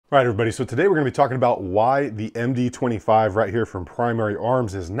All right, everybody, so today we're going to be talking about why the MD-25 right here from Primary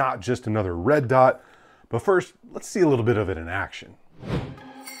Arms is not just another red dot. But first, let's see a little bit of it in action.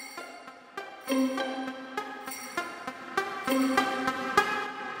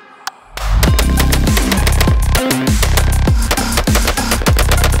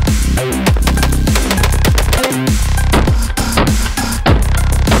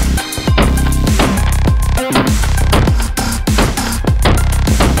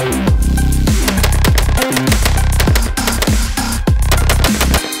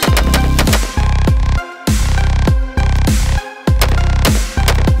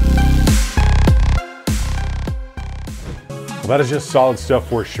 That is just solid stuff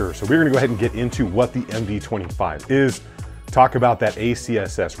for sure. So we're gonna go ahead and get into what the MD-25 is, talk about that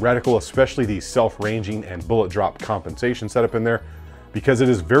ACSS reticle, especially the self-ranging and bullet drop compensation setup in there, because it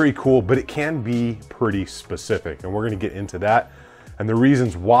is very cool, but it can be pretty specific. And we're gonna get into that and the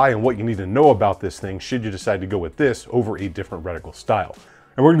reasons why and what you need to know about this thing should you decide to go with this over a different reticle style.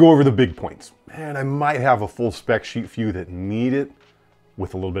 And we're gonna go over the big points. And I might have a full spec sheet for you that need it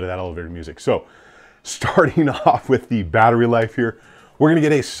with a little bit of that elevator music. So starting off with the battery life here, we're gonna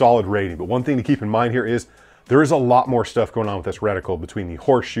get a solid rating. But one thing to keep in mind here is there is a lot more stuff going on with this reticle between the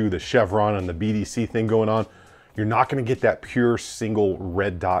horseshoe, the chevron, and the BDC thing going on. You're not gonna get that pure single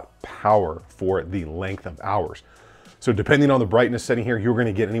red dot power for the length of hours. So depending on the brightness setting here, you're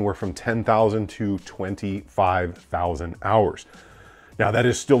gonna get anywhere from 10,000 to 25,000 hours. Now that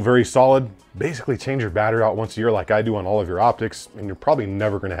is still very solid. Basically change your battery out once a year like I do on all of your optics, and you're probably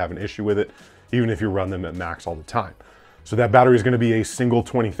never gonna have an issue with it, even if you run them at max all the time. So that battery is gonna be a single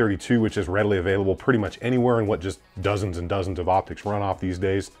 2032, which is readily available pretty much anywhere in what just dozens and dozens of optics run off these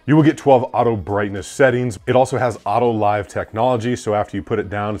days. You will get 12 auto brightness settings. It also has auto live technology. So after you put it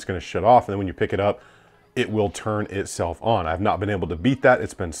down, it's gonna shut off. And then when you pick it up, it will turn itself on. I've not been able to beat that.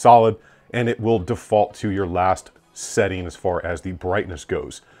 It's been solid, and it will default to your last setting as far as the brightness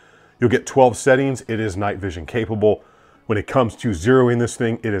goes. You'll get 12 settings. It is night vision capable. When it comes to zeroing this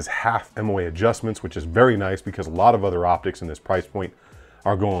thing, it is half MOA adjustments, which is very nice because a lot of other optics in this price point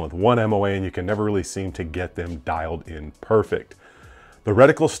are going with 1 MOA, and you can never really seem to get them dialed in perfect. The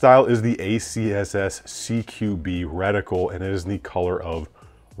reticle style is the ACSS CQB reticle, and it is in the color of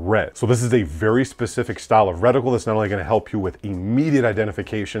red. So this is a very specific style of reticle that's not only going to help you with immediate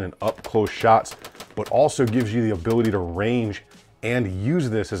identification and up close shots, but also gives you the ability to range and use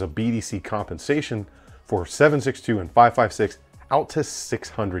this as a BDC compensation for 7.62 and 5.56 out to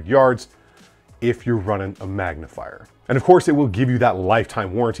 600 yards if you're running a magnifier. And of course, it will give you that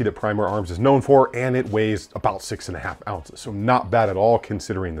lifetime warranty that Primary Arms is known for, and it weighs about 6.5 ounces. So not bad at all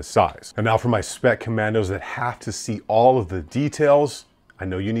considering the size. And now for my spec commandos that have to see all of the details, I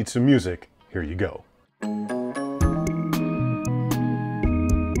know you need some music. Here you go.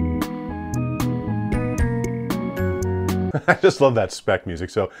 I just love that spec music.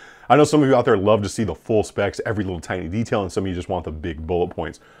 So I know some of you out there love to see the full specs, every little tiny detail, and some of you just want the big bullet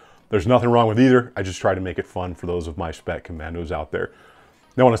points. There's nothing wrong with either. I just try to make it fun for those of my spec commandos out there.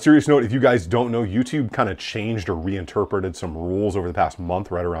 Now, on a serious note, if you guys don't know, YouTube kind of changed or reinterpreted some rules over the past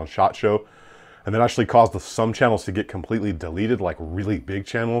month right around SHOT Show, and that actually caused some channels to get completely deleted, like really big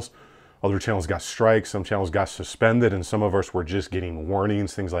channels. Other channels got strikes, some channels got suspended, and some of us were just getting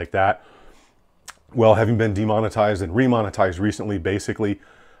warnings, things like that. Well, having been demonetized and remonetized recently, basically,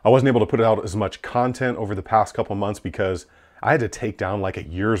 I wasn't able to put out as much content over the past couple months because I had to take down like a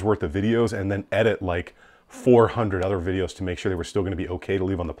year's worth of videos and then edit like 400 other videos to make sure they were still going to be okay to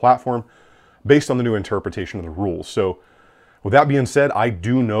leave on the platform based on the new interpretation of the rules. So with that being said, I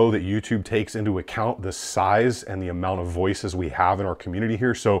do know that YouTube takes into account the size and the amount of voices we have in our community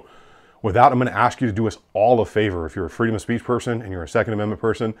here. So with that, I'm going to ask you to do us all a favor. If you're a freedom of speech person and you're a Second Amendment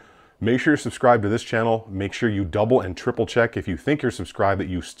person, make sure you're subscribed to this channel. Make sure you double and triple check if you think you're subscribed that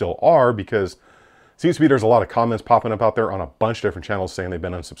you still are, because it seems to be there's a lot of comments popping up out there on a bunch of different channels saying they've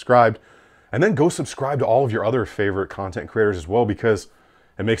been unsubscribed. And then go subscribe to all of your other favorite content creators as well, because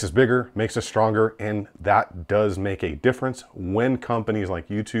it makes us bigger, makes us stronger, and that does make a difference when companies like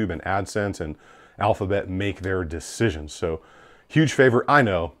YouTube and AdSense and Alphabet make their decisions. So huge favor, I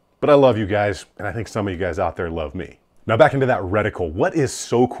know, but I love you guys, and I think some of you guys out there love me. Now back into that reticle. What is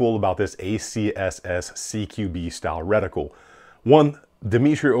so cool about this ACSS CQB style reticle? One,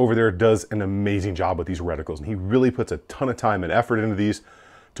 Dimitri over there does an amazing job with these reticles, and he really puts a ton of time and effort into these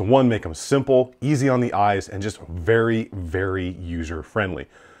to, one, make them simple, easy on the eyes, and just very, very user friendly.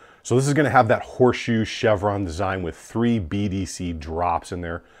 So this is going to have that horseshoe chevron design with 3 BDC drops in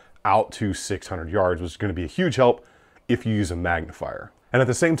there out to 600 yards, which is going to be a huge help if you use a magnifier. And at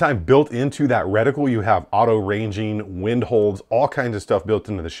the same time, built into that reticle, you have auto ranging, wind holds, all kinds of stuff built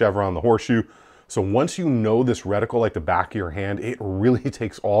into the chevron, the horseshoe. So once you know this reticle like the back of your hand, it really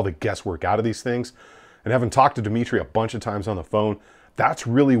takes all the guesswork out of these things. And having talked to Dimitri a bunch of times on the phone, that's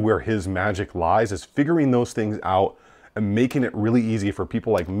really where his magic lies, is figuring those things out and making it really easy for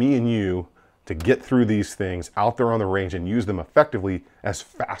people like me and you to get through these things out there on the range and use them effectively as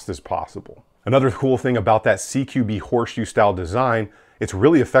fast as possible. Another cool thing about that CQB horseshoe style design, it's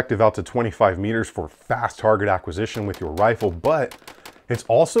really effective out to 25 meters for fast target acquisition with your rifle, but it's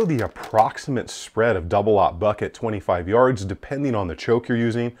also the approximate spread of double-aught buck at 25 yards, depending on the choke you're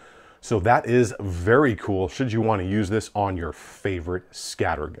using. So that is very cool should you want to use this on your favorite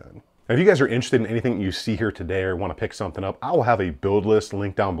scatter gun. Now, if you guys are interested in anything you see here today or want to pick something up, I will have a build list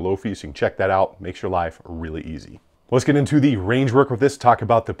linked down below for you so you can check that out. Makes your life really easy. Let's get into the range work with this, talk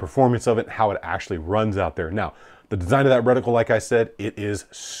about the performance of it, how it actually runs out there. Now, the design of that reticle, like I said, it is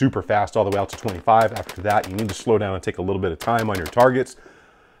super fast all the way out to 25. After that, you need to slow down and take a little bit of time on your targets.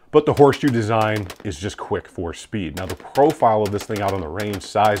 But the horseshoe design is just quick for speed. Now, the profile of this thing out on the range,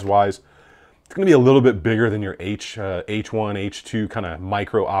 size-wise, it's gonna be a little bit bigger than your H1, H2 kind of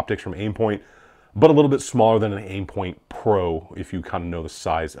micro optics from Aimpoint, but a little bit smaller than an Aimpoint Pro if you kind of know the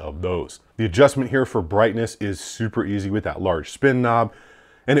size of those. The adjustment here for brightness is super easy with that large spin knob,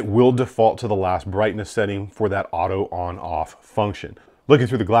 and it will default to the last brightness setting for that auto on-off function. Looking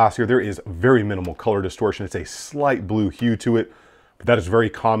through the glass here, there is very minimal color distortion. It's a slight blue hue to it, but that is very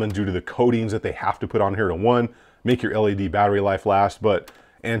common due to the coatings that they have to put on here to, one, make your LED battery life last, but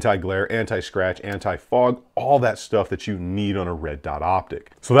anti-glare, anti-scratch, anti-fog, all that stuff that you need on a red dot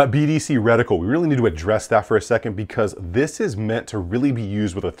optic. So that BDC reticle, we really need to address that for a second, because this is meant to really be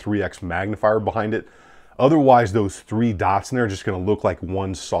used with a 3x magnifier behind it. Otherwise, those 3 dots in there are just gonna look like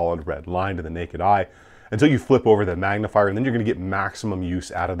one solid red line to the naked eye until you flip over the magnifier, and then you're gonna get maximum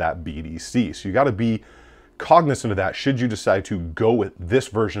use out of that BDC. So you gotta be cognizant of that should you decide to go with this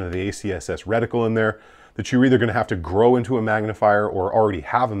version of the ACSS reticle in there, that you're either gonna have to grow into a magnifier or already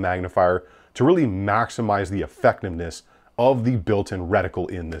have a magnifier to really maximize the effectiveness of the built-in reticle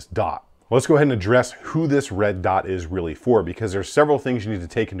in this dot. Let's go ahead and address who this red dot is really for, because there's several things you need to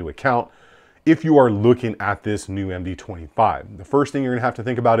take into account if you are looking at this new MD-25. The first thing you're gonna have to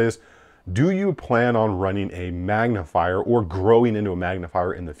think about is, do you plan on running a magnifier or growing into a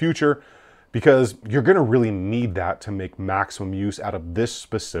magnifier in the future? Because you're gonna really need that to make maximum use out of this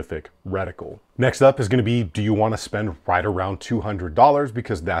specific reticle. Next up is gonna be, do you wanna spend right around $200?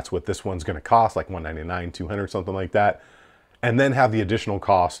 Because that's what this one's gonna cost, like $199, $200, something like that. And then have the additional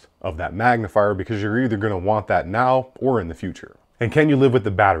cost of that magnifier, because you're either gonna want that now or in the future. And can you live with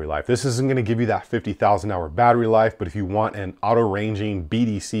the battery life? This isn't gonna give you that 50,000 hour battery life, but if you want an auto ranging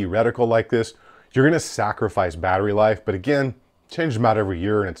BDC reticle like this, you're gonna sacrifice battery life. But again, changes them out every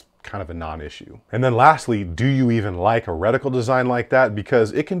year and it's kind of a non-issue. And then lastly, do you even like a reticle design like that?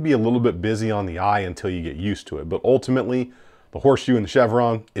 Because it can be a little bit busy on the eye until you get used to it. But ultimately, the horseshoe and the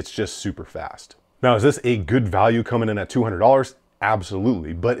chevron, it's just super fast. Now, is this a good value coming in at $200?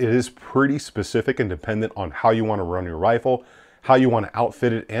 Absolutely, but it is pretty specific and dependent on how you want to run your rifle, how you want to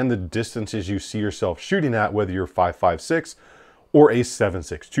outfit it, and the distances you see yourself shooting at, whether you're 5.56 or a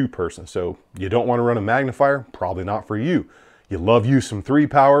 7.62 person. So you don't want to run a magnifier? Probably not for you. You love you some 3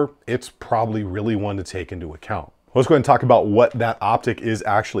 power, it's probably really one to take into account. Let's go ahead and talk about what that optic is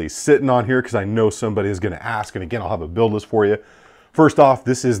actually sitting on here, because I know somebody is going to ask, and again, I'll have a build list for you. First off,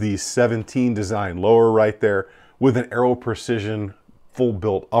 this is the 17 design lower right there with an Aero Precision full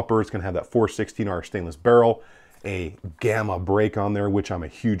built upper. It's going to have that 416R stainless barrel, a gamma brake on there, which I'm a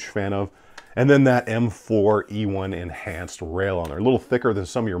huge fan of, and then that M4 E1 enhanced rail on there. A little thicker than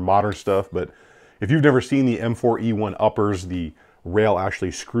some of your modern stuff, but if you've never seen the M4 E1 uppers, the rail actually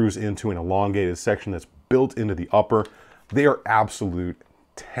screws into an elongated section that's built into the upper. They are absolute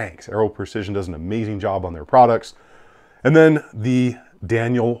tanks. Aero Precision does an amazing job on their products. And then the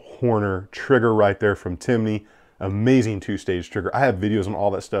Daniel Horner trigger right there from Timney. Amazing 2-stage trigger. I have videos on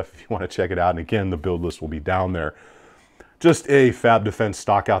all that stuff if you want to check it out. And again, the build list will be down there. Just a Fab Defense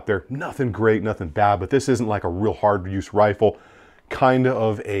stock out there. Nothing great, nothing bad, but this isn't like a real hard use rifle. Kind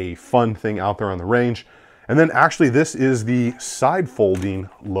of a fun thing out there on the range. And then actually this is the side folding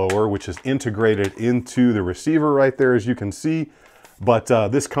lower, which is integrated into the receiver right there, as you can see. But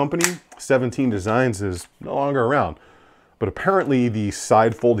this company, 17 Designs, is no longer around. But apparently the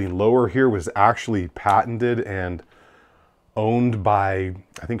side folding lower here was actually patented and owned by,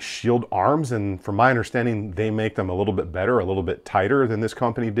 I think, Shield Arms. And from my understanding, they make them a little bit better, a little bit tighter than this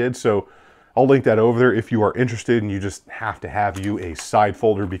company did. So I'll link that over there if you are interested and you just have to have you a side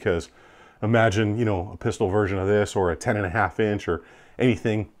folder, because Imagine, you know, a pistol version of this or a 10.5 inch or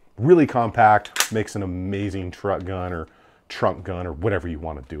anything really compact, makes an amazing truck gun or trunk gun or whatever you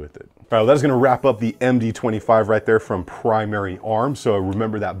want to do with it. All right, well, that's going to wrap up the MD-25 right there from Primary Arms. So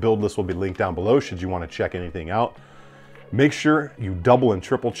remember that build list will be linked down below should you want to check anything out. Make sure you double and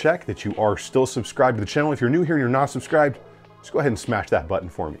triple check that you are still subscribed to the channel. If you're new here and you're not subscribed, just go ahead and smash that button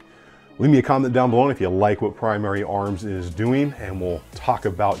for me. Leave me a comment down below if you like what Primary Arms is doing, and we'll talk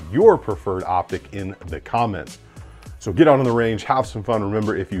about your preferred optic in the comments. So get out on the range, have some fun.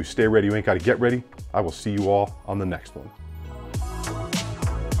 Remember, if you stay ready, you ain't got to get ready. I will see you all on the next one.